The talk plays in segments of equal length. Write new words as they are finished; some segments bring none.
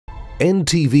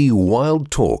NTV Wild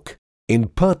Talk in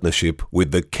partnership with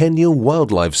the Kenya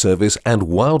Wildlife Service and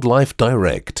Wildlife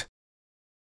Direct.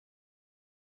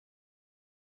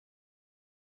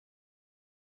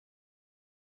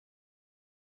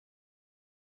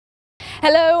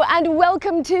 Hello and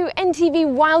welcome to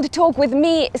NTV Wild Talk with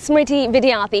me, Smriti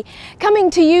Vidyarthi,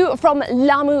 coming to you from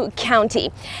Lamu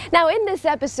County. Now in this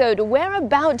episode, we're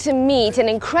about to meet an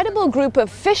incredible group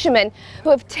of fishermen who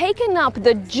have taken up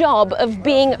the job of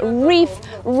being Reef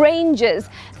Rangers,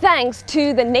 thanks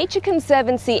to the Nature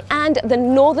Conservancy and the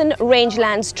Northern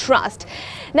Rangelands Trust.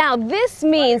 Now this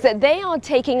means that they are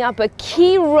taking up a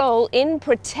key role in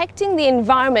protecting the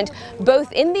environment,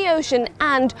 both in the ocean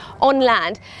and on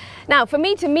land. Now, for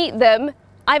me to meet them,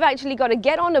 I've actually got to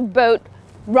get on a boat,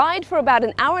 ride for about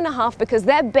an hour and a half because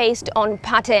they're based on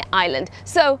Pate Island.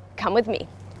 So, come with me.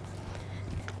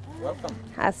 Welcome.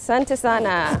 Asante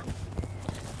sana.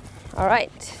 All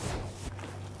right.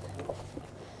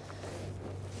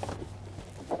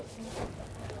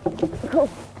 Cool.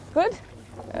 Good?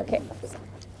 Okay.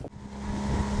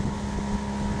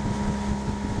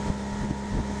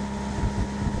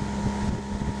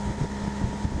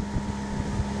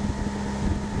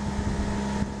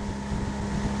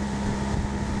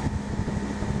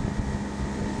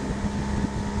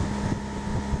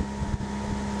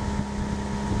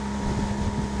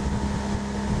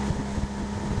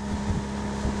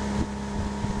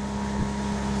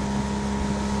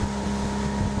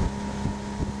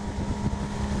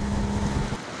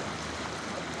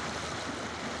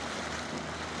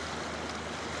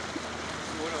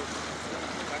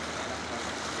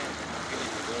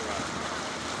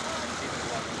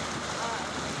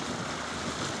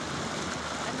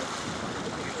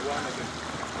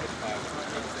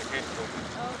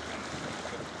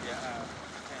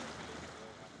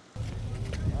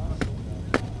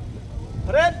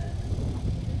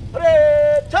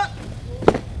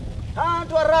 Turn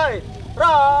to a right,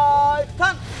 right,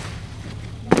 turn.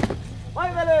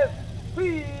 My left,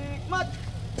 quick, march.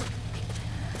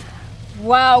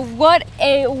 Wow, what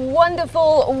a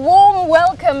wonderful, warm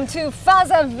welcome to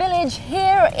Faza village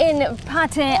here in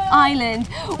Pate Island.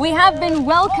 We have been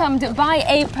welcomed by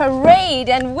a parade,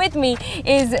 and with me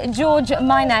is George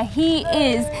Maina. He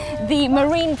is the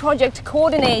Marine Project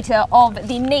Coordinator of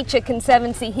the Nature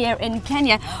Conservancy here in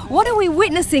Kenya. What are we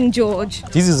witnessing, George?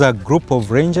 This is a group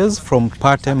of rangers from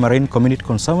Pate Marine Community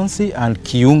Conservancy and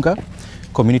Kiunga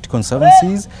Community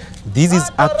Conservancies. This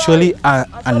is actually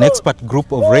an expert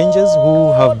group of rangers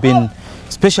who have been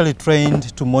specially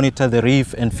trained to monitor the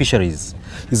reef and fisheries.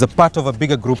 It's a part of a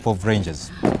bigger group of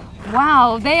rangers.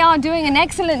 Wow, they are doing an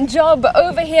excellent job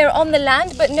over here on the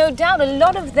land, but no doubt a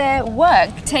lot of their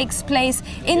work takes place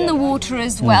in the water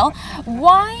as well.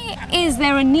 Why is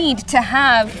there a need to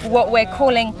have what we're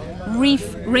calling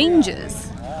Reef Rangers?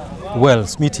 Well,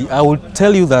 Smriti, I will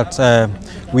tell you that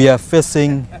we are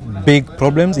facing big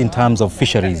problems in terms of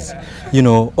fisheries. You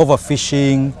know,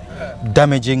 overfishing,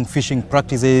 damaging fishing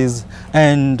practices,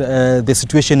 and the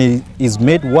situation is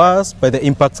made worse by the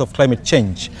impacts of climate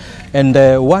change. And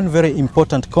one very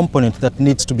important component that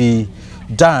needs to be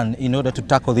done in order to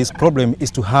tackle this problem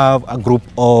is to have a group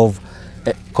of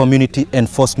community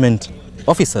enforcement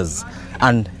officers,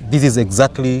 and this is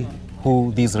exactly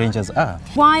who these rangers are.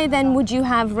 Why then would you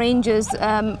have rangers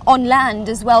on land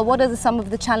as well? What are some of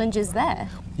the challenges there?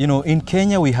 You know, in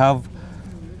Kenya we have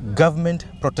government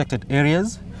protected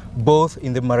areas, both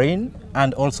in the marine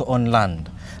and also on land.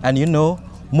 And you know,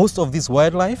 most of this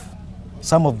wildlife,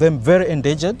 some of them very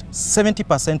endangered,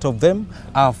 70% of them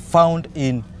are found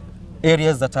in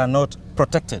areas that are not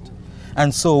protected.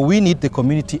 And so we need the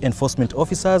community enforcement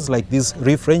officers like these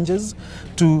reef rangers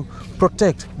to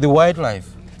protect the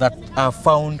wildlife that are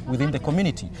found within the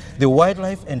community, the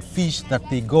wildlife and fish that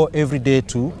they go every day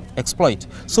to exploit.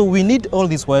 So we need all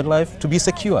this wildlife to be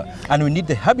secure, and we need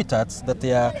the habitats that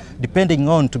they are depending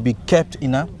on to be kept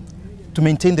to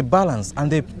maintain the balance,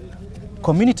 and the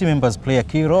community members play a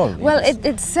key role. Well,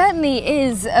 it certainly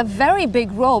is a very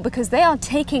big role because they are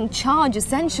taking charge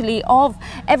essentially of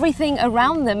everything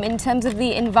around them in terms of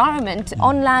the environment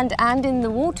on land and in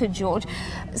the water, George.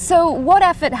 So what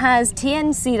effort has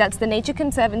TNC, that's the Nature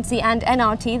Conservancy, and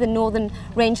NRT, the Northern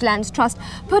Rangelands Trust,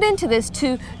 put into this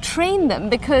to train them?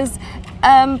 Because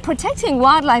protecting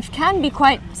wildlife can be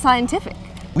quite scientific.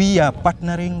 We are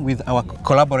partnering with our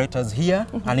collaborators here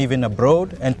and even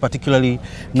abroad, and particularly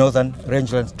Northern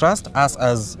Rangelands Trust, us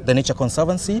as the Nature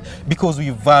Conservancy, because we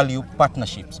value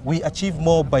partnerships. We achieve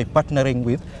more by partnering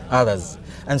with others.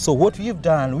 And so what we've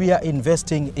done, we are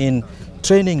investing in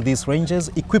training these rangers,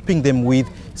 equipping them with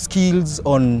skills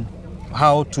on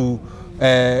how to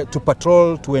to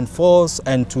patrol, to enforce,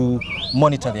 and to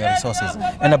monitor their resources.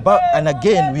 And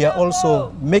again, we are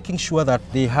also making sure that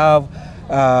they have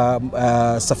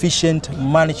sufficient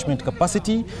management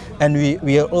capacity, and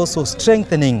we are also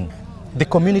strengthening the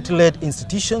community-led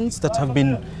institutions that have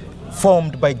been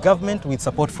formed by government with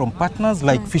support from partners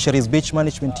like fisheries beach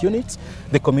management units,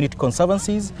 the community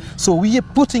conservancies. So we are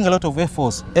putting a lot of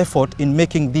effort in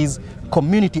making these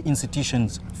community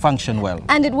institutions function well.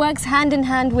 And it works hand in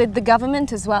hand with the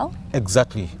government as well?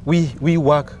 Exactly. We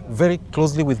work very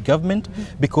closely with government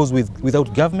because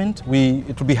without government,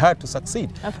 it will be hard to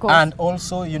succeed. Of course. And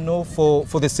also, you know, for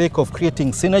the sake of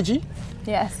creating synergy.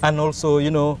 Yes. And also,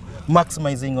 you know,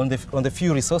 maximizing on the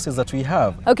few resources that we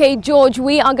have. Okay, George,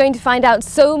 we are going to find out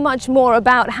so much more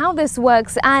about how this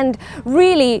works and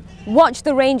really watch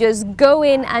the rangers go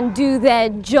in and do their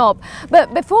job.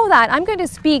 But before that, I'm going to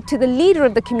speak to the leader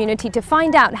of the community to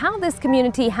find out how this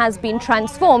community has been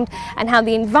transformed and how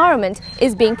the environment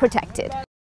is being protected.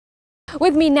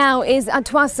 With me now is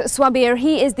Atwas Swabir.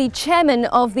 He is the chairman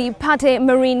of the Pate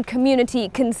Marine Community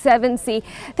Conservancy.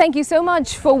 Thank you so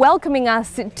much for welcoming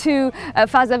us to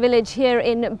Faza village here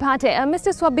in Pate.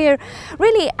 Mr. Swabir,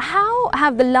 really, how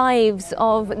have the lives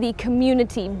of the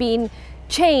community been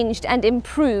changed and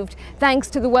improved thanks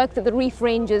to the work that the Reef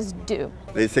Rangers do?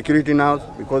 There is security now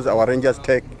because our rangers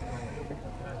take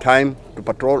time to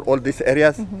patrol all these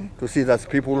areas to see that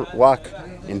people work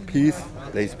in peace.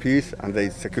 There is peace and there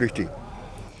is security.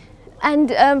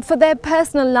 And for their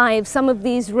personal lives, some of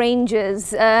these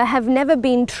rangers have never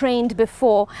been trained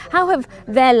before. How have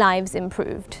their lives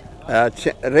improved?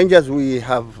 Rangers, we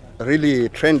have really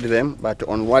trained them, but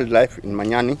on wildlife in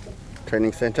Manyani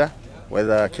Training Center, where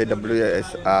the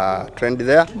KWS are trained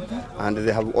there, and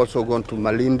they have also gone to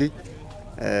Malindi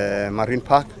Marine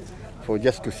Park for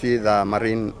just to see the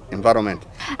marine environment.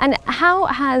 And how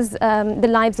has the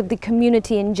lives of the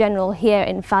community in general here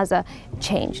in Faza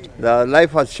changed? The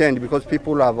life has changed because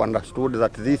people have understood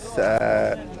that these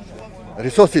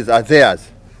resources are theirs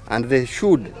and they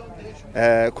should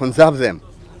conserve them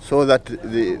so that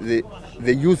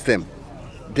they use them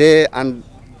day and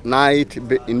night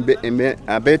in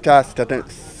a better,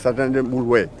 sustainable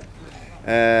way.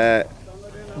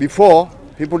 Before,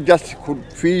 people just could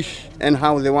fish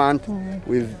anyhow they want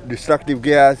with destructive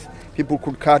gears. People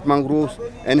could cut mangroves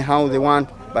anyhow they want,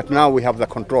 but now we have the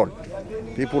control.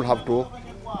 People have to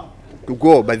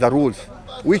go by the rules,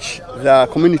 which the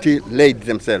community laid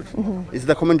themselves. It's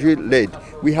the community laid.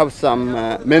 We have some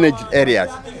managed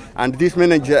areas, and these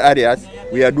managed areas,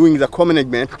 we are doing the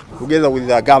co-management together with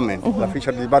the government, the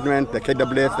Fisheries Department, the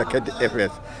KWS, the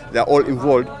KFS. They are all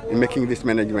involved in making this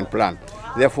management plan.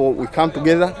 Therefore, we come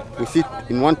together, we sit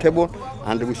in one table,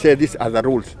 and we say these are the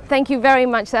rules. Thank you very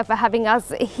much, sir, for having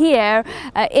us here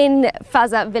in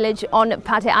Faza village on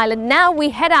Pate Island. Now we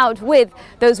head out with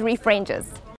those Reef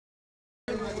Rangers.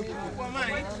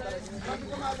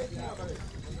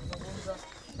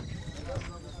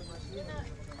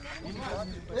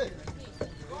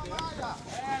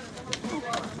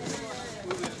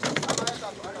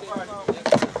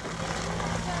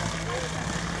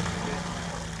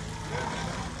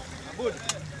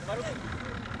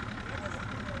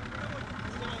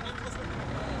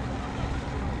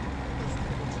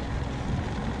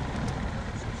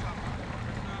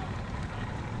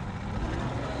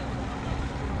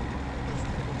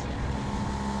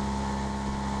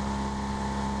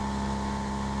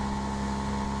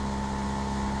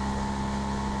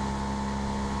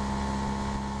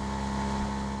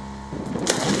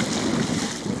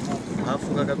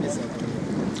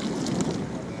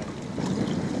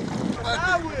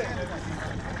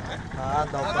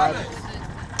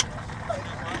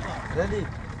 Ready?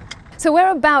 So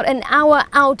we're about an hour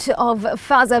out of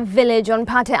Faza village on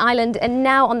Pate Island and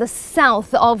now on the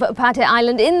south of Pate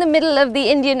Island in the middle of the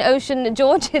Indian Ocean.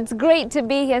 George, it's great to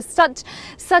be here. Such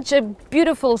a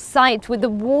beautiful sight with the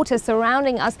water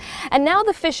surrounding us. And now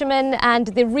the fishermen and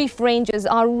the Reef Rangers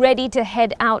are ready to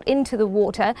head out into the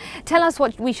water. Tell us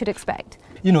what we should expect.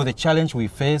 You know, the challenge we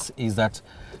face is that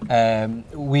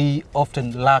we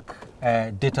often lack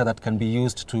data that can be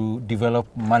used to develop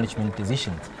management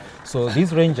decisions. So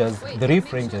these rangers, the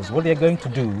Reef Rangers, what they're going to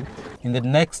do in the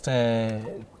next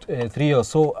 3 or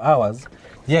so hours,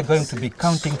 they are going to be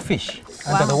counting fish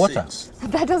under the water.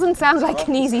 That doesn't sound like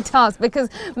an easy task, because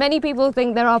many people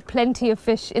think there are plenty of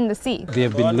fish in the sea. They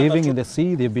have been living in the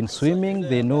sea, they've been swimming,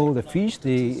 they know the fish.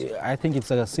 I think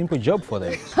it's a simple job for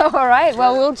them. All right,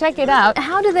 well, we'll check it out.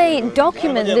 How do they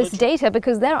document this data?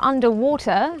 Because they're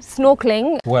underwater,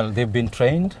 snorkeling. Well, they've been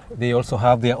trained. They also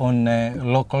have their own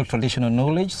local traditional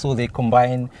knowledge, so they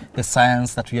combine the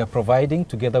science that we are providing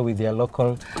together with their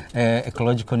local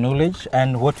ecological knowledge.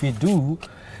 And what we do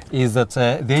is that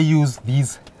they use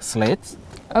these slates.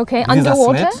 Okay, these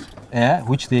underwater? Are slates,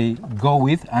 which they go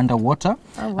with underwater.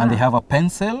 Oh, wow. And they have a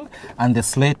pencil, and the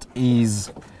slate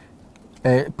is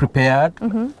prepared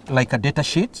like a data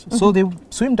sheet. So they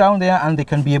swim down there and they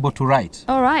can be able to write.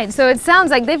 All right, so it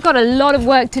sounds like they've got a lot of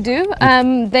work to do.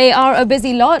 They are a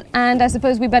busy lot, and I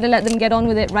suppose we better let them get on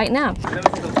with it right now.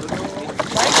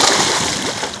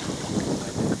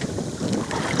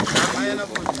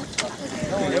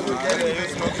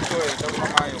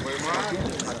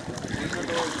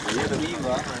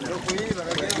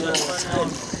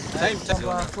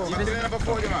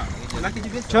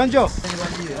 Chanjo.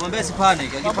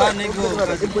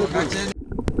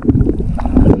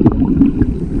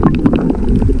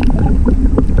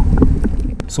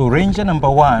 So ranger number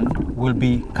 1 will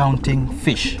be counting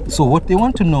fish. So what they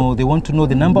want to know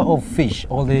the number of fish,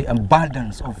 or the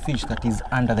abundance of fish that is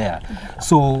under there.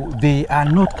 So they are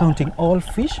not counting all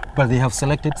fish, but they have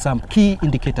selected some key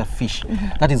indicator fish.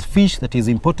 That is fish that is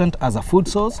important as a food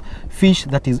source, fish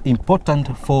that is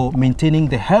important for maintaining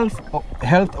the health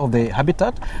of the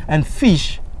habitat, and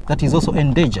fish that is also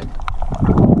endangered.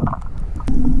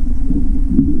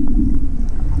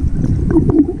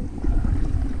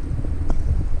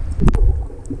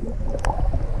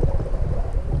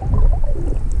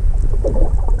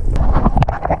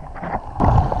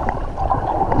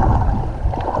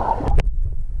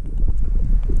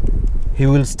 He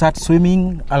will start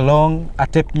swimming along a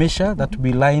tape measure that will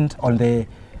be lined on the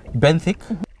benthic,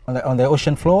 on the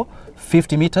ocean floor,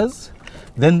 50 meters.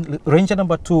 Then ranger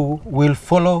number 2 will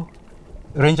follow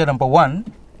ranger number 1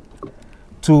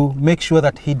 to make sure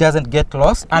that he doesn't get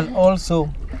lost, and also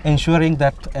ensuring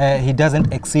that he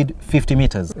doesn't exceed 50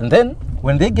 meters. And then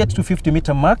when they get to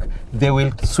 50-meter mark, they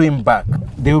will swim back.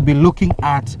 They will be looking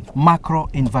at macro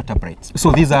invertebrates.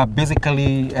 So these are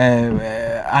basically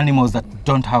animals that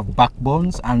don't have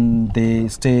backbones, and they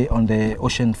stay on the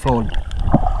ocean floor.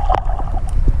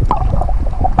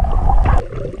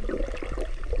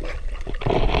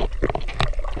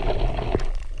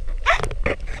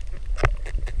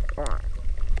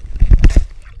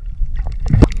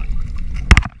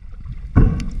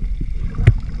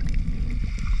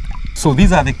 So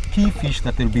these are the key fish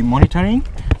that they'll be monitoring,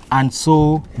 and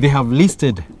so they have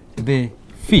listed the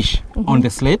fish on the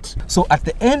slate. So at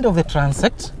the end of the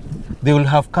transect, they will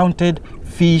have counted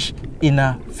fish in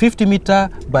a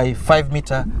 50-meter by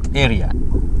 5-meter area.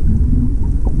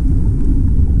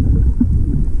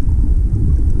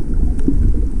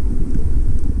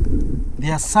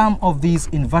 There are some of these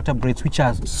invertebrates which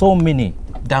are so many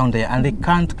down there, and they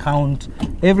can't count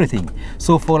everything.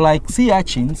 So for like sea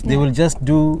urchins, they will just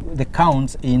do the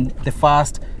counts in the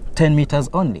first 10 meters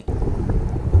only.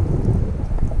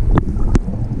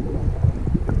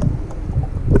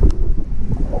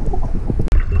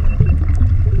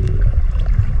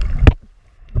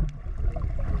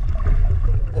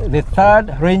 The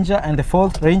third ranger and the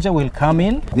fourth ranger will come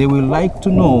in. They will like to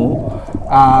know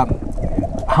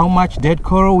how much dead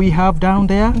coral we have down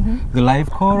there, the live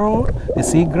coral, the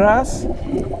seagrass,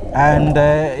 and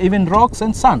even rocks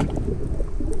and sand.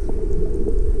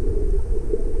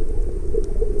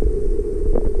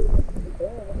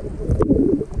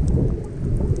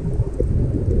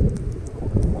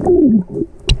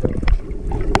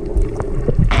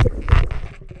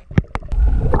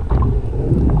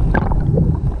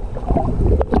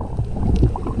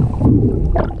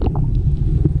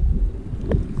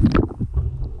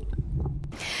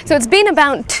 So it's been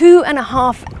about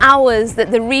 2.5 hours that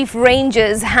the Reef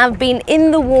Rangers have been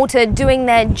in the water doing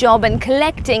their job and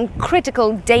collecting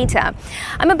critical data.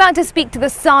 I'm about to speak to the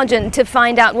sergeant to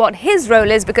find out what his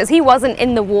role is, because he wasn't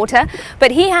in the water,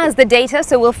 but he has the data,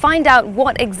 so we'll find out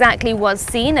what exactly was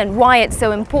seen and why it's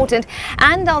so important.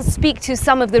 And I'll speak to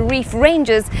some of the Reef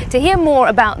Rangers to hear more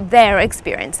about their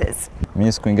experiences.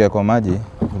 Mimi sikuingia kwa maji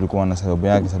kulikuwa na sababu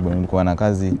yake, sababu nilikuwa na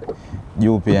kazi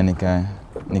juu pia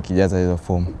nikijaza hizo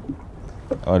form.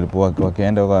 Walipokuwa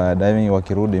wakienda kwa diving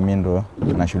wakirudi, mimi ndo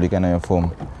nashughulika na hiyo form.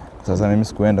 Sasa mimi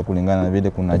sikuenda kulingana na vile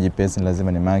kuna GPS,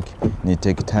 lazima ni mark, ni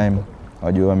take time,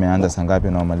 wajue wameanza saa ngapi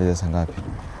na wamaliza saa ngapi.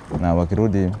 Na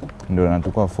wakirudi ndio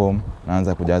nachukua form,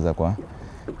 naanza kujaza kwa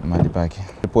mahali pake.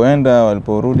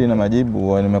 Waliporudi na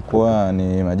majibu walimekuwa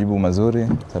ni majibu mazuri,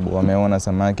 sababu wameona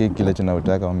samaki kile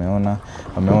tunachotaka,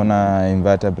 wameona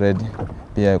invertebrate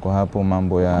pia kwa hapo,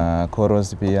 mambo ya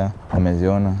corals pia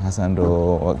wameziona. Hasa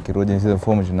ndo wakirudi hizo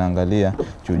fomu tunaangalia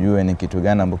tujue ni kitu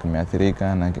gani ambacho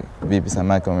kimeathirika na vipi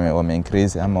samaki wame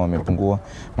increase ama wamepungua.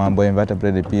 Mambo ya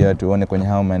invertebrate pia tuone kwenye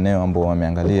hao maeneo ambao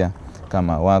wameangalia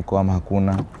kama wako ama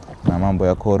hakuna, na mambo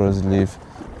ya corals reef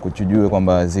kujue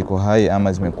kwamba ziko hai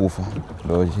ama zimekufa.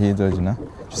 Ndio hizo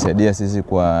tusaidia sisi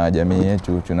kwa jamii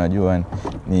yetu, tunajua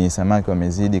ni samaki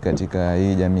wamezidi katika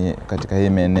hii jamii, katika hii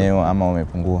maeneo ama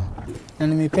wamepungua. Na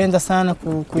nimependa sana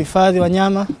kuhifadhi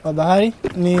wanyama wa bahari.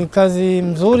 Ni kazi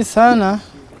mzuri sana,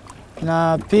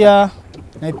 na pia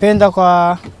naipenda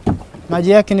kwa maji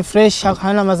yake ni fresh,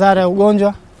 hana madhara ya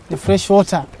ugonjwa, ni fresh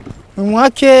water.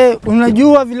 Mwake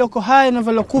unajua viloko hai na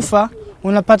vilokufa,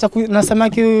 unapata na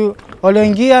samaki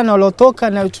walioingia na waliotoka,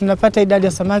 na tunapata idadi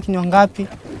ya samaki ni wangapi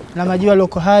na maji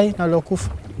walioko hai na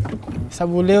waliokufa.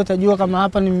 Sababu leo utajua kama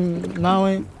hapa ni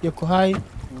mawe yako hai.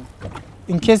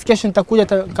 In case kesho nitakuja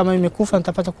kama imekufa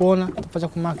nitapata kuona, nitapata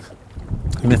kumaka.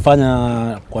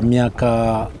 Nimefanya kwa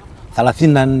miaka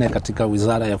 34 katika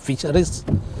Wizara ya Fisheries,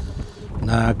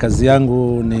 na kazi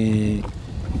yangu ni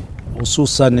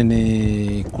hususan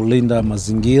ni kulinda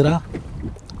mazingira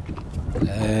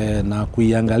na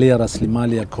kuiangalia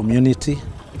rasilimali ya community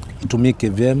itumike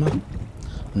vyema,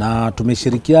 na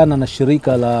tumeshirikiana na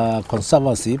shirika la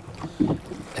Conservancy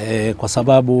kwa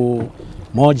sababu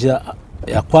moja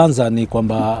ya kwanza ni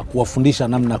kwamba kuwafundisha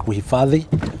namna kuhifadhi,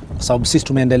 kwa sababu sisi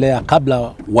tumeendelea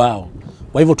kabla wao.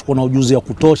 Kwa hivyo tuko na ujuzi wa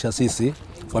kutosha sisi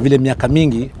kwa vile miaka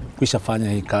mingi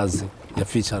kuishafanya hii kazi ya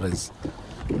fisheries,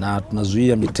 na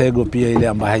tunazuia mitego pia ile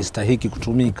ambayo haistahiki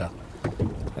kutumika.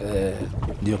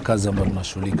 Ndio kazi ambayo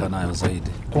tunashughulika nayo zaidi.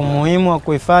 Umuhimu wa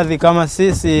kuhifadhi kama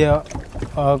sisi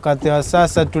wakati wa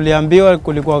sasa tuliambiwa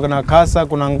kulikuwa na kasa,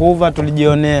 kuna nguva,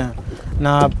 tulijionea.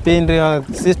 Na pindi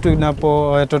sisi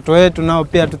tunapo watoto wetu nao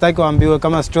pia tutaki waambiwe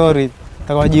kama story,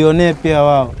 takawajionee pia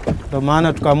wao. Ndio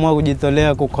maana tukaamua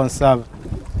kujitolea kuconserve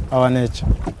our nature.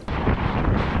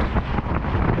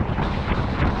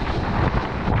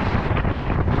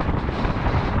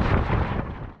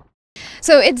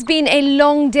 So it's been a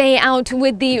long day out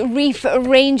with the Reef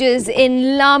Rangers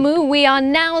in Lamu. We are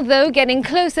now, though, getting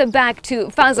closer back to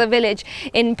Faza village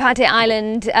in Pate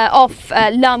Island, off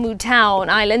Lamu town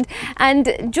island.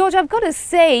 And George, I've got to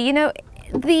say, you know,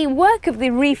 the work of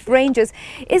the Reef Rangers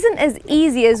isn't as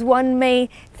easy as one may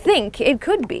think it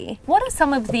could be. What are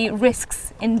some of the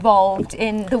risks involved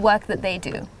in the work that they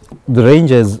do? The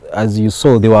rangers, as you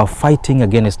saw, they were fighting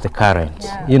against the current.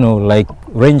 Yeah. You know, like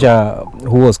ranger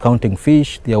who was counting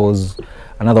fish, there was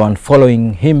another one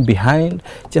following him behind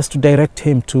just to direct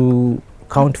him to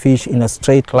count fish in a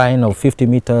straight line of 50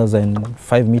 meters and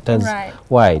 5 meters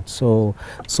wide. So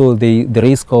the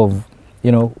risk of,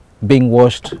 you know, being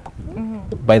washed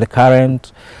by the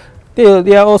current.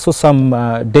 There are also some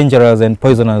dangerous and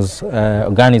poisonous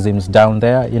organisms down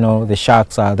there. You know, the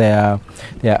sharks are there.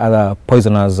 There are other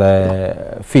poisonous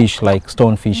fish like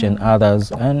stonefish and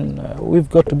others. And we've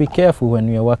got to be careful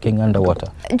when we are working underwater.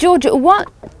 George, what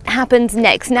happens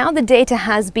next? Now the data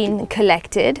has been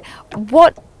collected,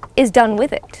 what is done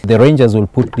with it? The rangers will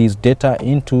put these data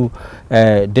into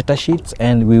data sheets,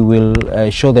 and we will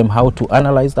show them how to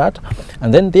analyze that.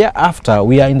 And then thereafter,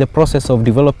 we are in the process of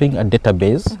developing a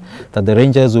database that the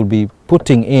rangers will be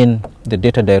putting in the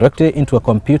data directly into a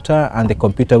computer, and the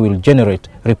computer will generate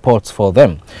reports for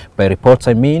them. By reports,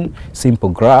 I mean simple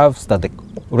graphs that the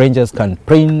rangers can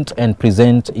print and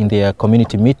present in their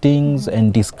community meetings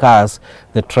and discuss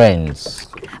the trends.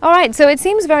 All right, so it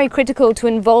seems very critical to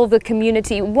involve the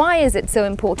community. Why is it so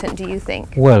important, do you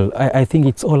think? Well, I think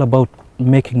it's all about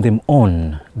making them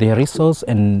own their resource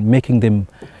and making them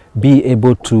be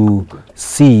able to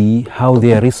see how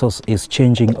their resource is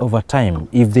changing over time.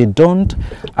 If they don't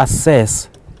assess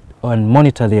and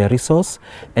monitor their resource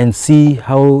and see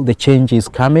how the change is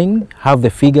coming, have the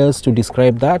figures to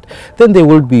describe that, then they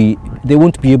won't be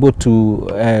able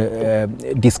to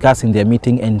discuss in their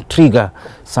meeting and trigger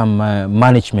some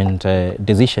management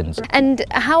decisions. And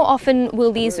how often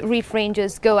will these Reef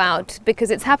Rangers go out?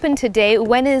 Because it's happened today.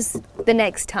 When is the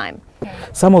next time?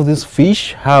 Some of these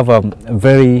fish have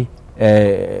they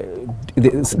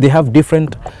have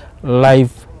different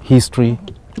life history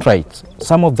traits.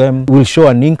 Some of them will show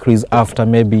an increase after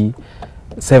maybe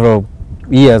several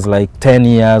years, like 10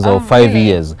 years or 5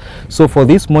 years. So for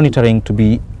this monitoring to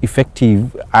be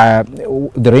effective,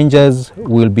 the rangers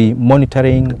will be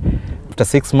monitoring after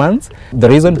 6 months. The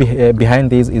reason behind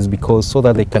this is because so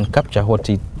that they can capture what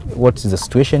what is the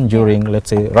situation during, let's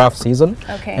say, rough season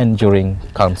and during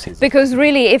calm season. Because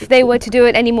really, if they were to do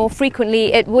it any more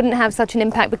frequently, it wouldn't have such an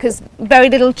impact because very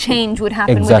little change would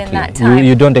happen within that time.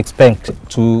 You don't expect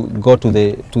to go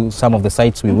to some of the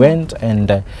sites we went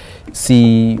and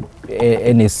see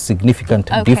any significant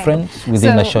difference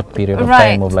within a short period of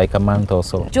time of like a month or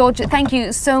so. George, thank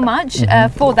you so much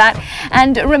for that.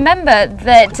 And remember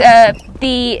that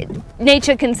the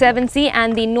Nature Conservancy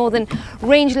and the Northern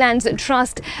Rangelands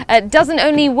Trust doesn't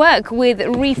only work with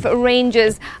Reef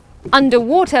Rangers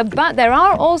underwater, but there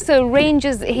are also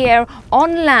rangers here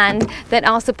on land that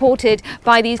are supported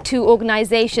by these two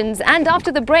organizations. And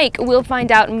after the break, we'll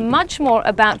find out much more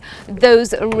about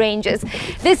those rangers.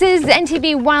 This is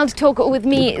NTV Wild Talk with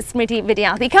me, Smriti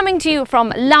Vidyarthi, coming to you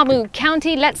from Lamu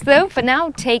County. Let's, though, for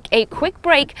now, take a quick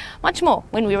break. Much more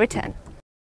when we return.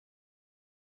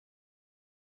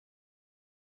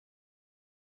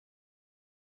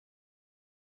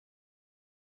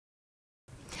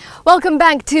 Welcome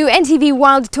back to NTV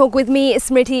Wild Talk with me,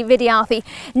 Smriti Vidyarthi.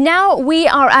 Now we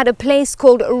are at a place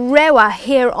called Rewa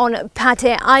here on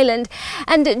Pate Island.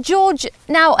 And George,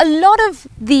 now a lot of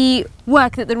the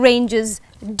work that the rangers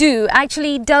do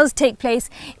actually does take place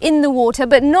in the water,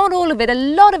 but not all of it. A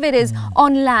lot of it is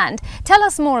on land. Tell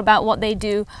us more about what they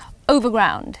do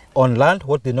overground. On land,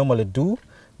 what they normally do,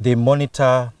 they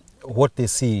monitor what they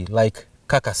see, like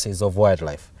carcasses of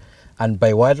wildlife. And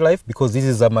by wildlife, because this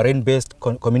is a marine-based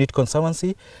community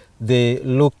conservancy, they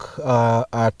look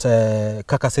at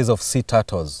carcasses of sea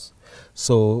turtles.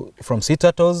 So from sea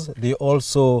turtles, they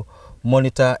also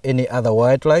monitor any other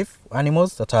wildlife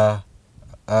animals that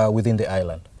are within the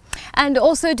island. And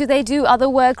also, do they do other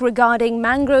work regarding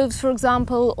mangroves, for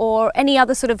example, or any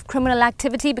other sort of criminal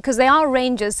activity? Because they are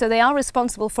rangers, so they are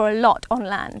responsible for a lot on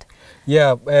land.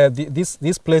 Yeah,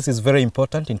 this place is very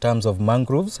important in terms of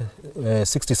mangroves.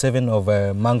 67 of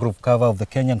mangrove cover of the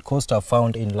Kenyan coast are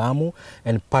found in Lamu,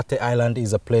 and Pate Island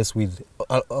is a place with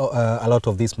a lot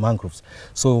of these mangroves.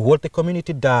 So what the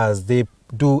community does, they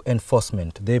do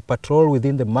enforcement. They patrol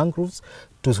within the mangroves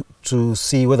to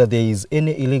see whether there is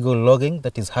any illegal logging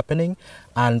that is happening,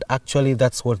 and actually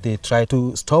that's what they try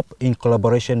to stop in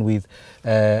collaboration with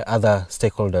other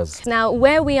stakeholders. Now,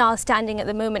 where we are standing at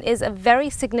the moment is a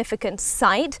very significant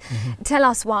site. Tell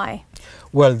us why.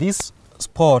 Well, this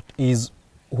spot is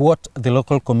what the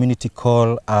local community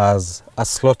call as a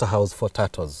slaughterhouse for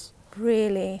turtles.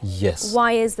 Really? Yes.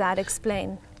 Why is that?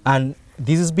 Explain. And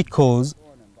this is because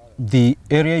the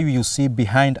area you see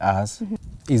behind us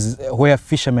is where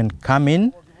fishermen come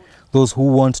in, those who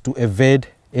want to evade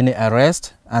any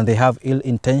arrest and they have ill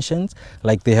intentions,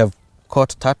 like they have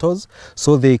caught turtles.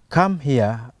 So they come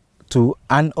here to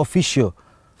unofficial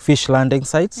fish landing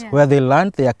sites where they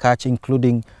land their catch,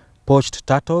 including poached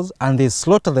turtles, and they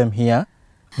slaughter them here.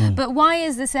 But why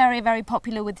is this area very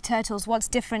popular with turtles? What's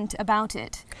different about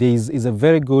it? There is a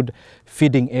very good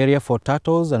feeding area for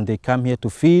turtles, and they come here to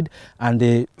feed, and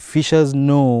the fishers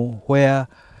know where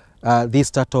these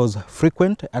turtles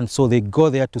frequent, and so they go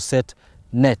there to set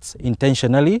nets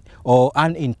intentionally or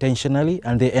unintentionally,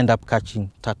 and they end up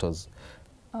catching turtles.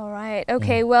 All right.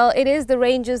 Okay. Well, it is the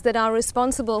rangers that are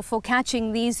responsible for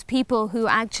catching these people who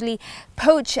actually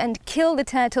poach and kill the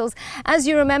turtles. As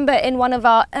you remember in one of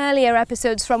our earlier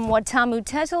episodes from Watamu,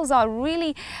 turtles are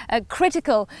really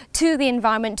critical to the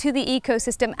environment, to the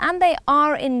ecosystem, and they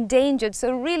are endangered.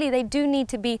 So really, they do need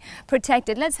to be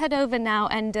protected. Let's head over now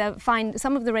and find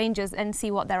some of the rangers and see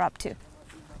what they're up to.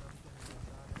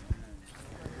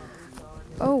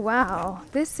 Oh, wow.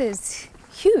 This is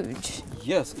huge.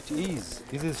 Yes, it is.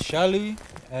 This is Shali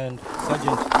and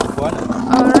Sergeant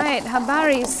Bwana. All right,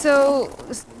 habari. So,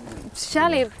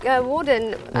 Shali,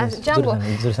 Warden, Jambo.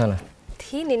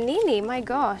 Tini nini, my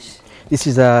gosh. This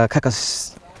is a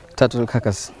carcass, turtle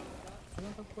carcass.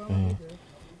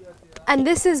 And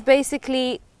this is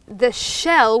basically the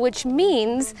shell, which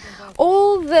means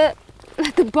all the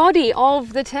body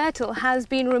of the turtle has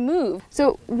been removed.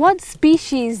 So, what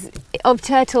species of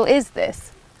turtle is this?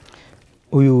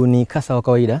 Huyu ni kasa wa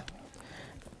kawaida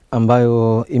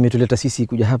ambayo imetuleta sisi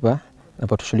kuja hapa na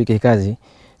patushughulike kazi.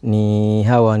 Ni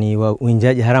hawa ni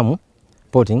uwindaji haramu,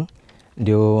 potting,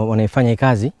 ndio wanaifanya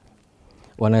kazi.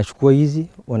 Wanachukua hizi,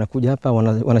 wanakuja hapa,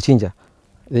 wanachinja.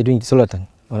 They doing slaughtering.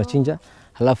 Wanachinja,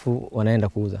 halafu wanaenda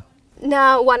kuuza.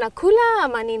 Na wanakula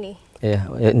ama nini?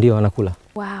 Ndio wanakula.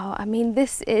 Wow, I mean,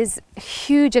 this is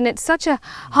huge, and it's such a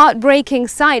heartbreaking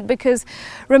sight because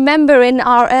remember in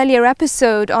our earlier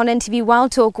episode on NTV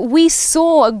Wild Talk, we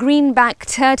saw a greenback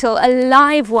turtle, a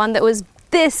live one that was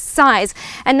this size.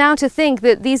 And now to think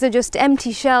that these are just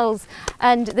empty shells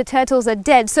and the turtles are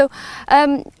dead. So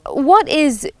what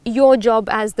is your job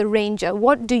as the ranger?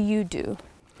 What do you do?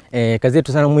 Kazi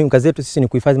yetu sana muhimu, kazi yetu sisi ni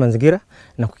kuhifadhi mazingira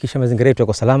na kuhakikisha mazingira yetu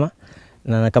yako salama,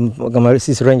 na kama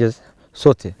sisi rangers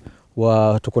sote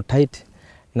tuko tight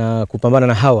na kupambana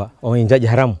na hawa wawindaji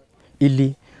haramu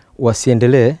ili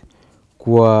wasiendelee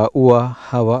kuwaua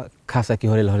hawa kasa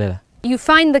kiholela holela. You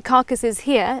find the carcasses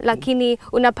here, lakini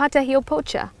unapata hiyo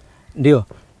pocha? Ndio,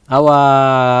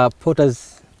 hawa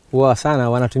poachers huwa sana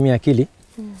wanatumia akili.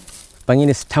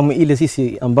 Pengine tamu ile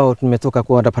sisi ambao tumetoka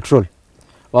kuenda patrol,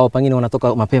 wao pengine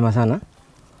wanatoka mapema sana.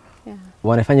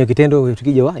 Wanafanya kitendo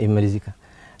tukija imemalizika.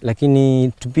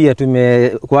 Lakini pia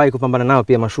tumekuwahi kupambana nao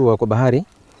pia mashua kwa bahari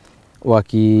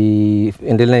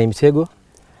wakiendelea na mtego,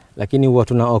 lakini huwa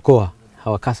tunaokoa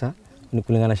hawa kasa. Ni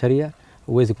kulingana na sharia,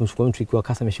 huwezi kumchukua mtu ikiwa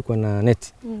kasa ameshikwa na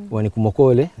net. Wani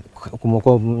kumokoa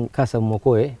kasa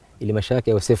mmokoe ili maisha yake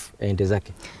yawe safe aende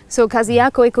zake. So kazi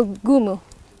yako iko gumu?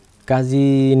 Kazi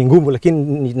ni ngumu,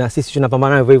 lakini na sisi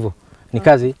tunapambana nayo hivyo. Ni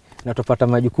kazi na tupata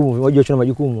majukumu. Unajua tuna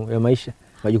majukumu ya maisha,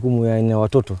 majukumu ya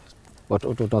watoto.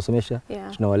 Watoto tunawasomesha,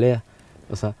 tunawalea.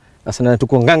 Sasa na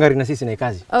tuko ngangari na sisi na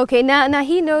kazi. Okay, na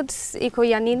hii notes iko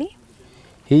ya nini?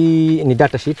 Hii ni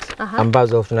data sheet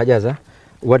ambazo tunajaza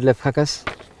wildlife carcass.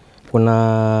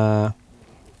 Kuna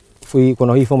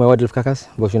hii form ya wildlife carcass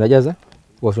ambayo tunajaza,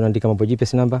 ambayo tunaandika mambo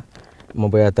GPS number,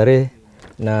 mambo ya tarehe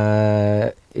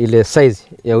na ile size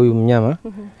ya huyu mnyama.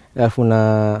 Alafu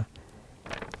na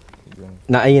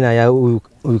aina ya huyu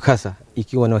kasa,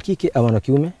 ikiwa ni wa kike au wa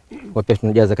kiume, pia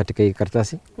tunajaza katika hii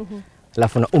karatasi.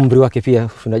 Alafu na umri wake pia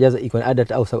tunajaza, iko ni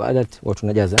adult au sub adult wa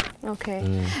tunajaza. Okay.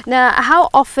 Now, how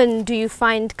often do you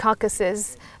find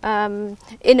carcasses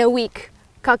in a week?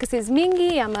 Carcasses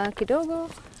mingi ama kidogo?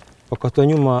 Wakati wa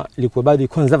nyuma ilikuwa bado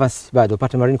conservancy, bado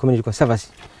pata marine community conservancy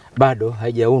bado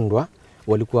haijaundwa,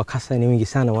 walikuwa kasa ni wingi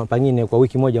sana, pengine kwa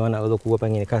wiki moja wanaweza kuwa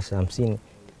pengine kasa 50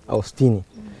 au 60.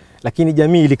 Lakini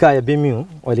jamii ilikaa ya BMU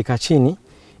walikaa chini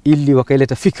ili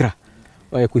wakaileta fikra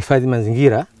ya kuhifadhi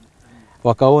mazingira,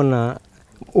 wakaona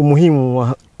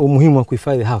umuhimu wa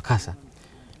kuhifadhi hawa kasa.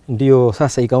 Ndio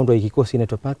sasa ikaundwa kikosi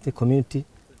inaitwa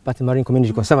Party Marine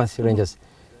Community Conservancy Rangers.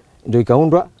 Ndio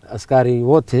ikaundwa askari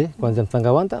wote kuanzia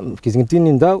Mtangawanda,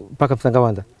 Kizingitini Ndao mpaka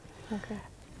Mtangawanda. Okay.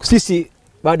 Sisi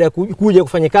baada ya kuja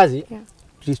kufanya kazi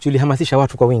tulihamasisha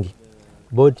watu kwa wingi.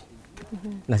 Board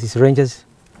na sisi Rangers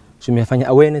tumefanya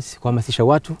awareness kuhamasisha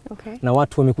watu. Na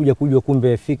watu wamekuja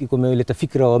kumbe kumeleta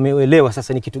fikra, wameelewa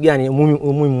sasa ni kitu gani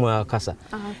umuhimu wa kasa.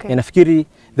 Nafikiri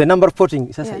the number of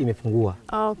spotting sasa imepungua.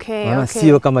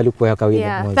 Sio kama ilikuwa ya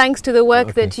kawaida. Thanks to the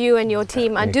work that you and your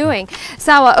team are doing.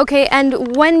 Sawa, okay,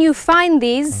 and when you find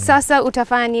these, sasa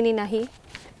utafanya nini na hii?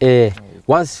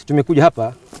 Once tumekuja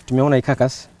hapa, tumeona hii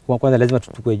carcass, kwanza lazima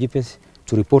tuchukue GPS,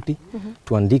 turipoti,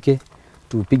 tuandike,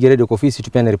 tupige radio kwa ofisi,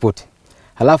 tupeane ripoti.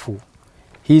 Halafu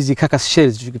hizi carcass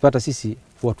shells tukipata sisi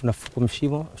huwa tunafuka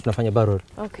mshimo, tunafanya barrel.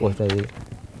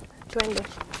 Twende.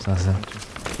 Sasa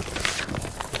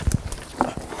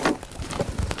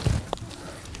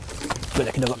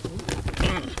bela kidogo.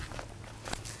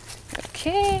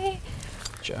 Okay.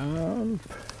 Jump.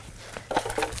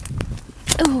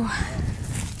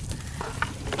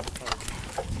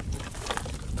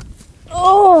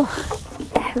 Oh,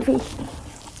 heavy.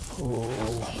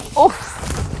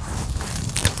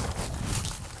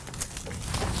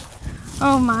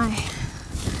 Oh my.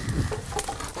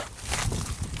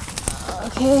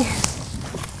 Okay.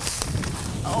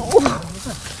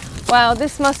 Wow,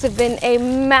 this must have been a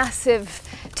massive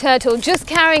turtle. Just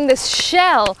carrying this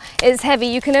shell is heavy.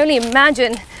 You can only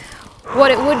imagine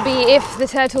what it would be if the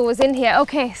turtle was in here.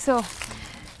 Okay, so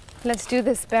let's do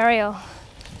this burial.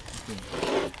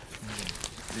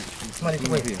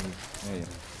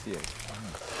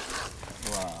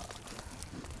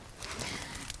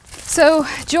 So,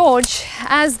 George,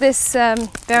 as this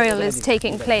burial is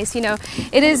taking place, you know,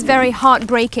 it is very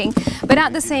heartbreaking, but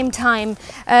at the same time,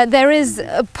 there is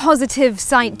a positive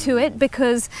side to it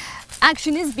because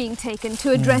action is being taken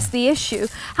to address the issue.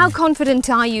 How confident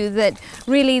are you that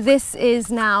really this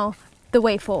is now the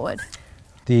way forward?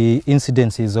 The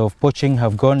incidences of poaching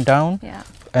have gone down,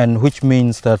 and which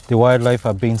means that the wildlife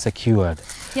are being secured.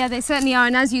 Yeah, they certainly are,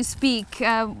 and as you speak,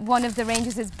 one of the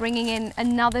rangers is bringing in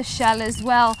another shell as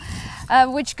well,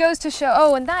 which goes to show,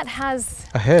 oh, and that has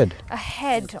a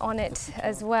head on it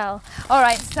as well. All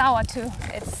right, sawa too.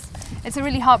 It's a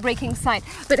really heartbreaking sight.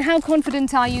 But how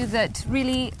confident are you that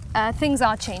really things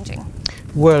are changing?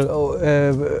 Well,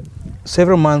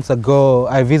 several months ago,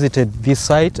 I visited this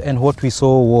site, and what we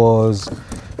saw was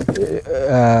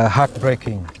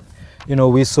heartbreaking. You know,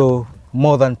 we saw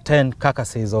more than 10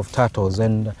 carcasses of turtles,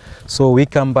 and so we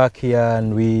come back here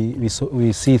and we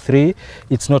see 3.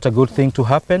 It's not a good thing to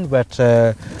happen, but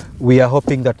we are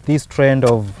hoping that this trend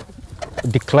of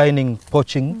declining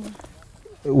poaching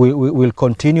will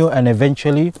continue, and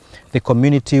eventually the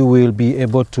community will be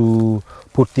able to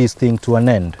put this thing to an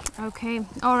end. Okay,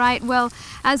 all right. Well,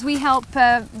 as we help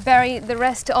bury the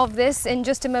rest of this in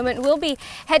just a moment, we'll be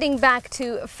heading back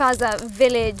to Faza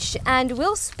village and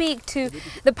we'll speak to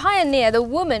the pioneer, the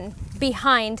woman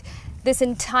behind this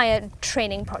entire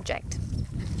training project.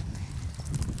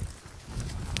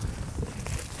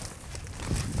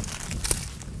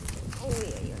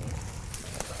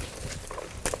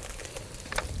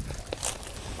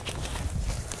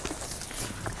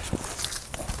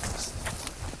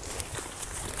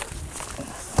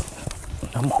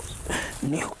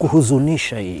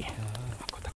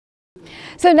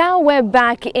 So now we're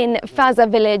back in Faza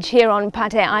village here on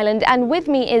Pate Island, and with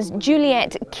me is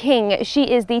Juliet King. She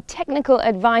is the technical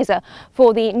advisor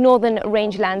for the Northern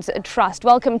Rangelands Trust.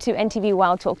 Welcome to NTV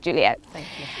Wild Talk, Juliet. Thank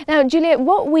you. Now, Juliet,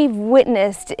 what we've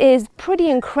witnessed is pretty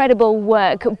incredible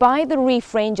work by the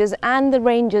Reef Rangers and the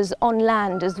Rangers on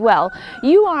land as well.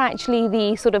 You are actually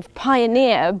the sort of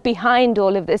pioneer behind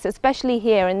all of this, especially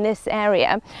here in this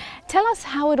area. Tell us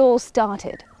how it all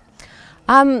started.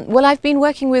 Well, I've been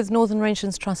working with Northern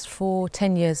Rangelands Trust for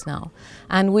 10 years now,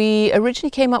 and we originally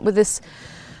came up with this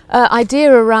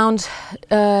idea around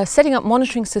setting up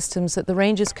monitoring systems that the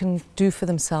rangers can do for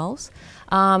themselves,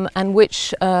 and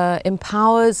which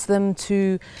empowers them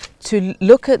to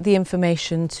look at the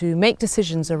information, to make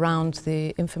decisions around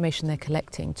the information they're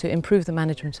collecting, to improve the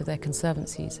management of their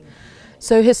conservancies.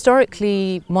 So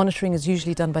historically, monitoring is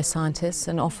usually done by scientists,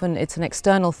 and often it's an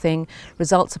external thing.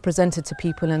 Results are presented to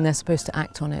people and they're supposed to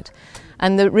act on it.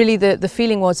 And really the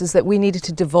feeling was that we needed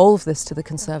to devolve this to the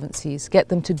conservancies, get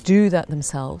them to do that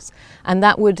themselves. And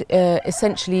that would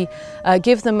essentially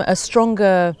give them a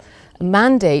stronger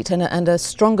mandate and a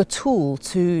stronger tool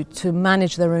to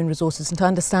manage their own resources and to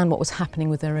understand what was happening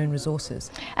with their own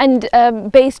resources. And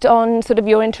based on sort of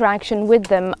your interaction with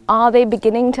them, are they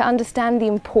beginning to understand the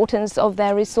importance of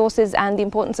their resources and the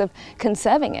importance of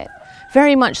conserving it?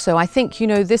 Very much so. I think, you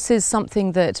know, this is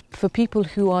something that for people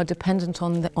who are dependent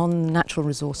on natural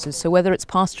resources, so whether it's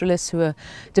pastoralists who are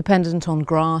dependent on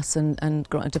grass and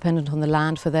dependent on the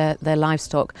land for their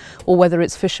livestock, or whether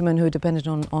it's fishermen who are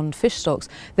dependent on fish stocks,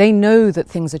 they know that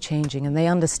things are changing and they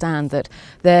understand that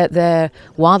their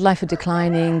wildlife are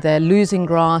declining, they're losing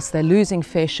grass, they're losing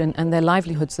fish, and their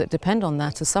livelihoods that depend on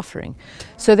that are suffering.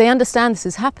 So they understand this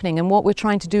is happening, and what we're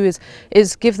trying to do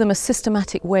is give them a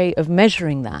systematic way of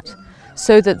measuring that,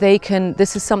 so that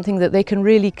this is something that they can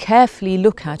really carefully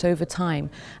look at over time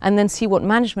and then see what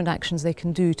management actions they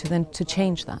can do to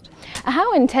change that.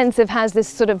 How intensive has this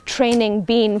sort of training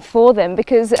been for them?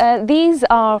 Because these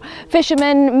are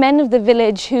fishermen, men of the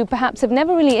village who perhaps have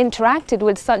never really interacted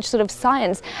with such sort of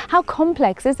science. How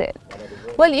complex is it?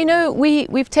 Well, you know,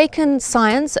 we've taken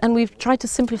science and we've tried to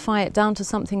simplify it down to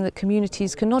something that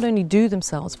communities can not only do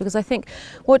themselves, because I think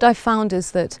what I've found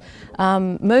is that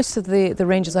most of the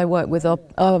rangers I work with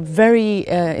are very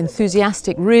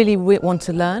enthusiastic, really want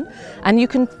to learn, and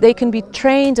they can be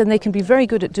trained and they can be very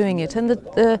good at doing it. And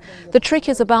the trick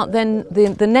is about then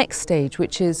the next stage,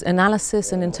 which is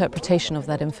analysis and interpretation of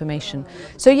that information.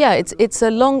 So yeah, it's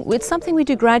something we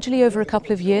do gradually over a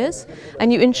couple of years,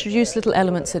 and you introduce little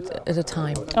elements at a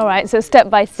time. All right, so step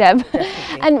by step.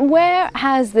 And where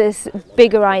has this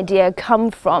bigger idea come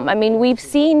from? I mean, we've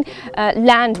seen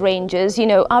land rangers, you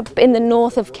know, up in the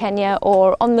north of Kenya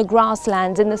or on the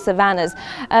grasslands in the savannas.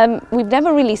 We've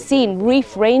never really seen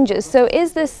reef rangers. So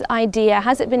is this idea,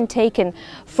 has it been taken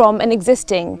from an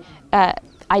existing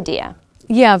idea?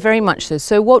 Yeah, very much so.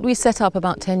 So what we set up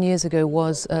about 10 years ago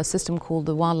was a system called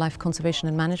the Wildlife Conservation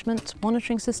and Management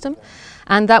Monitoring System.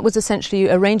 And that was essentially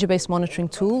a ranger-based monitoring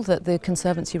tool that the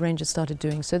Conservancy Rangers started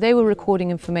doing. So they were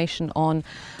recording information on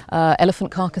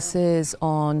elephant carcasses,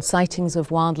 on sightings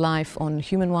of wildlife, on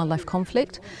human-wildlife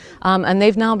conflict. And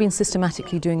they've now been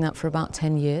systematically doing that for about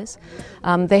 10 years.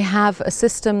 They have a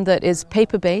system that is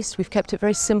paper-based. We've kept it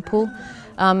very simple.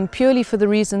 Purely for the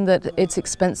reason that it's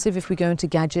expensive if we go into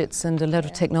gadgets and a lot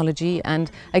of technology, and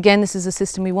again, this is a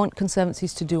system we want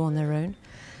conservancies to do on their own.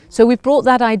 So we've brought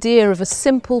that idea of a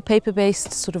simple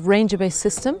paper-based sort of ranger-based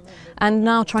system and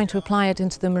now trying to apply it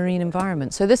into the marine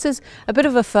environment. So this is a bit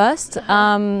of a first.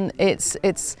 I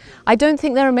don't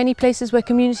think there are many places where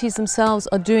communities themselves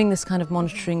are doing this kind of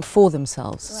monitoring for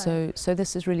themselves. Right. So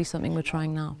this is really something we're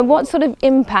trying now. What sort of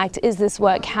impact is this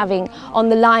work having on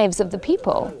the lives of the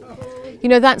people? You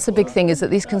know, that's a big thing, is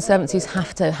that these conservancies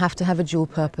have to have a dual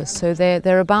purpose. So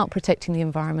they're about protecting the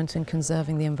environment and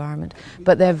conserving the environment,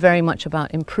 but they're very much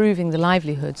about improving the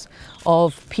livelihoods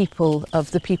of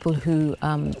the people who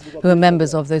are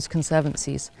members of those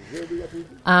conservancies.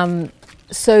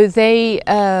 So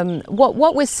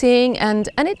what we're seeing, and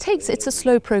it's a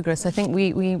slow progress. I think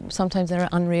we sometimes there are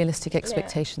unrealistic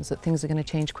expectations that things are going to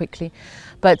change quickly,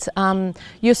 but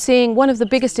you're seeing one of the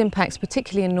biggest impacts,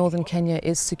 particularly in northern Kenya,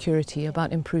 is security,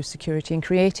 about improved security and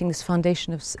creating this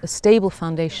foundation of a stable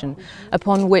foundation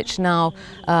upon which now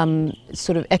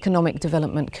sort of economic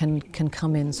development can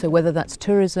come in. So whether that's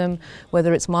tourism,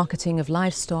 whether it's marketing of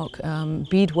livestock,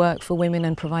 beadwork for women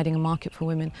and providing a market for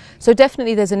women. So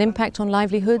definitely there's an impact on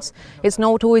livelihoods. It's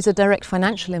not always a direct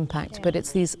financial impact, but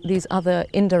it's these other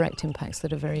indirect impacts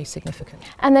that are very significant.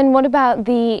 And then what about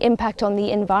the impact on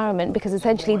the environment? Because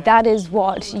essentially that is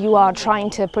what you are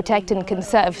trying to protect and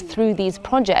conserve through these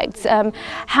projects.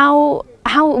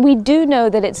 How we do know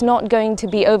that it's not going to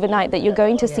be overnight that you're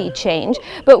going to see change,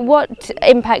 but what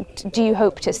impact do you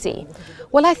hope to see?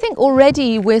 Well, I think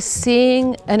already we're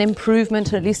seeing an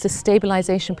improvement, or at least a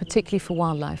stabilisation, particularly for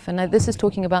wildlife. And this is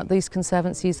talking about these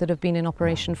conservancies that have been in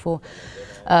operation for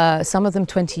some of them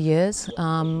 20 years,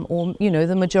 or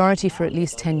the majority for at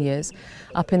least 10 years,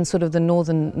 up in sort of the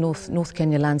North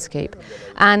Kenya landscape.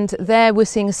 And there we're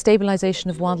seeing a stabilisation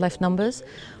of wildlife numbers.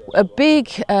 A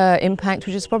big impact,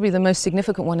 which is probably the most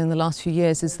significant one in the last few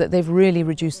years, is that they've really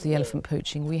reduced the elephant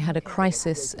poaching. We had a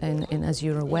crisis in as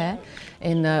you're aware,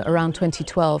 in around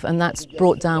 2012, and that's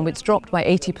it's dropped by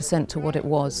 80% to what it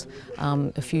was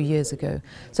a few years ago.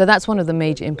 So that's one of the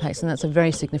major impacts, and that's a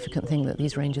very significant thing that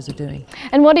these rangers are doing.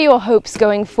 And what are your hopes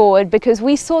going forward? Because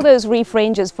we saw those reef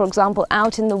rangers, for example,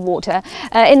 out in the water.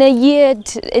 In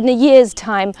a year's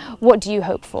time, what do you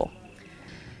hope for?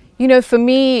 You know, for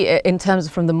me, in terms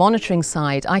of from the monitoring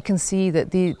side, I can see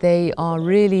that they are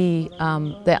really,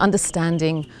 they're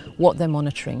understanding what they're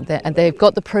monitoring, and they've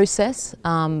got the process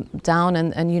down,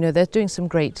 and they're doing some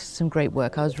great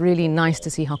work. I was really nice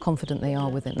to see how confident they are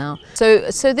with it now. So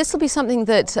this will be something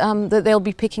that that they'll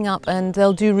be picking up, and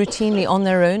they'll do routinely on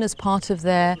their own as part of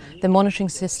their monitoring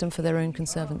system for their own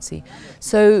conservancy.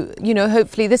 So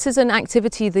hopefully this is an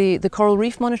activity. The coral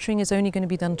reef monitoring is only going to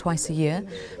be done twice a year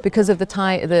because of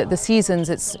the seasons.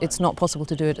 It's not possible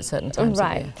to do it at certain times.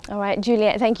 Right. All right,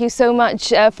 Juliet, thank you so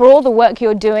much for all the work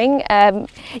you're doing.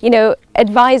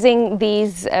 Advising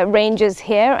these rangers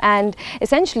here and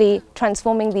essentially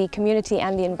transforming the community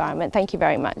and the environment. Thank you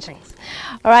very much. Thanks.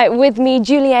 All right, with me,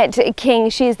 Juliet King.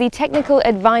 She is the technical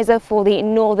advisor for the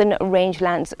Northern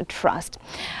Rangelands Trust.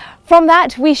 From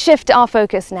that, we shift our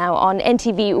focus now on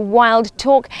NTV Wild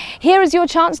Talk. Here is your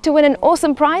chance to win an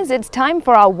awesome prize. It's time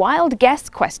for our Wild Guess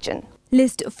question.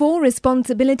 List 4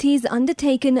 responsibilities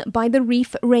undertaken by the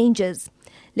Reef Rangers.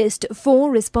 List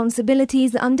 4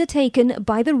 responsibilities undertaken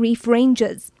by the Reef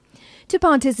Rangers. To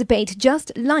participate,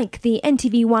 just like the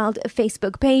NTV Wild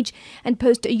Facebook page and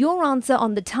post your answer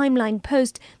on the timeline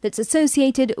post that's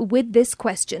associated with this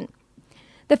question.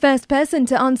 The first person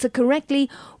to answer correctly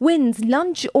wins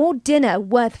lunch or dinner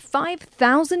worth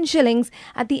 5,000 shillings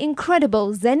at the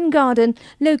incredible Zen Garden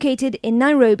located in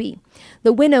Nairobi.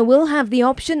 The winner will have the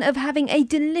option of having a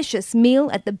delicious meal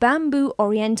at the Bamboo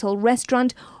Oriental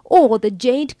Restaurant or the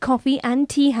Jade Coffee and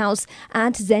Tea House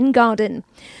at Zen Garden.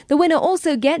 The winner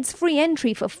also gets free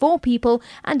entry for 4 people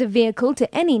and a vehicle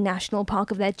to any national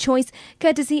park of their choice,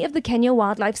 courtesy of the Kenya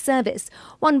Wildlife Service,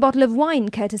 1 bottle of wine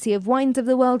courtesy of Wines of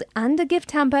the World, and a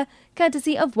gift hamper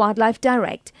courtesy of Wildlife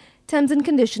Direct. Terms and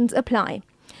conditions apply.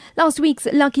 Last week's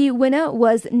lucky winner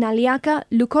was Naliaka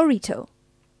Lukorito.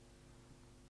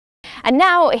 And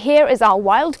now here is our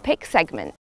Wild Pick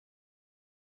segment.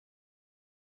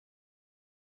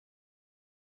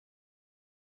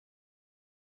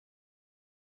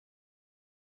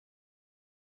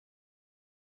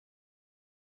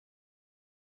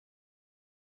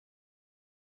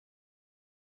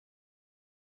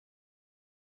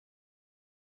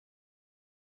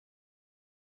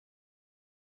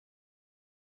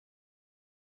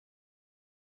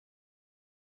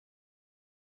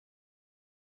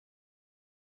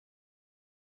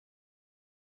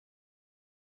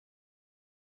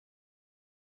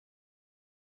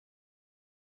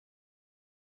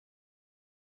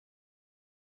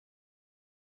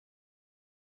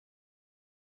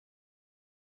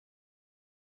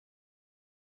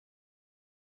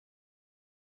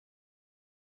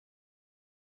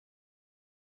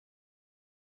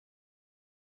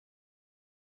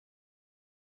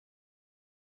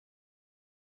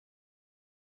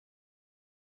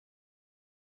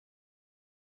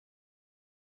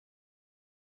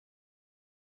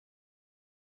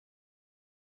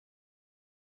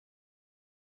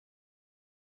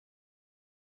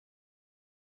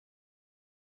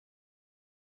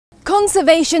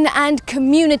 Conservation and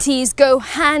communities go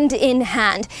hand in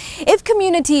hand. If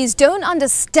communities don't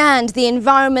understand the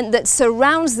environment that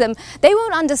surrounds them, they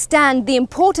won't understand the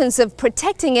importance of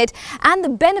protecting it and the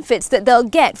benefits that they'll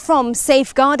get from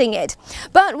safeguarding it.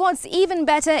 But what's even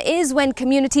better is when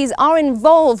communities are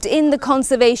involved in the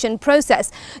conservation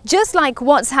process, just like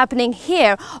what's happening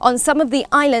here on some of the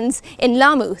islands in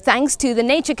Lamu, thanks to the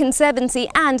Nature Conservancy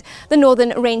and the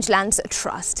Northern Rangelands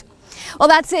Trust. Well,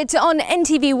 that's it on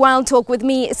NTV Wild Talk with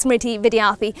me, Smriti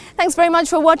Vidyarthi. Thanks very much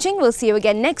for watching. We'll see you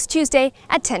again next Tuesday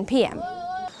at 10 p.m.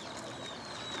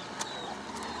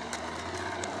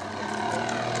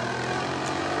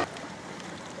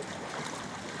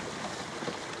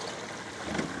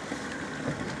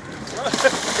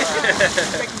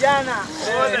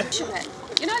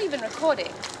 You're not even recording.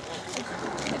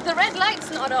 If the red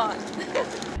light's not on.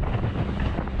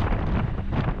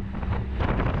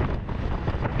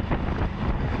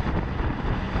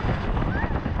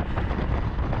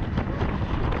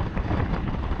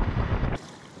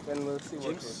 Then we'll see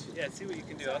what see what you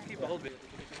can do. I'll keep a hold of it.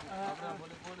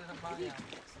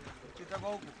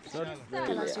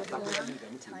 Tell us your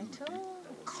title.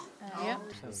 Yeah.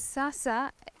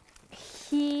 Sasa,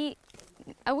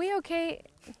 are we okay?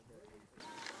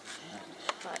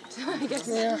 I guess.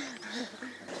 Yeah.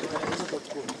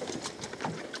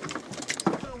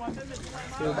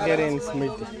 You'll get in,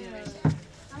 Smriti.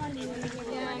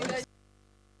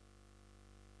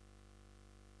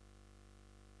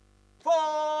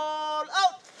 Fall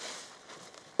out!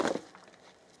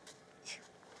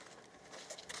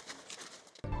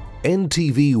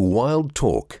 NTV Wild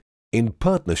Talk in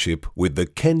partnership with the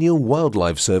Kenya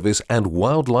Wildlife Service and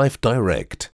Wildlife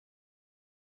Direct.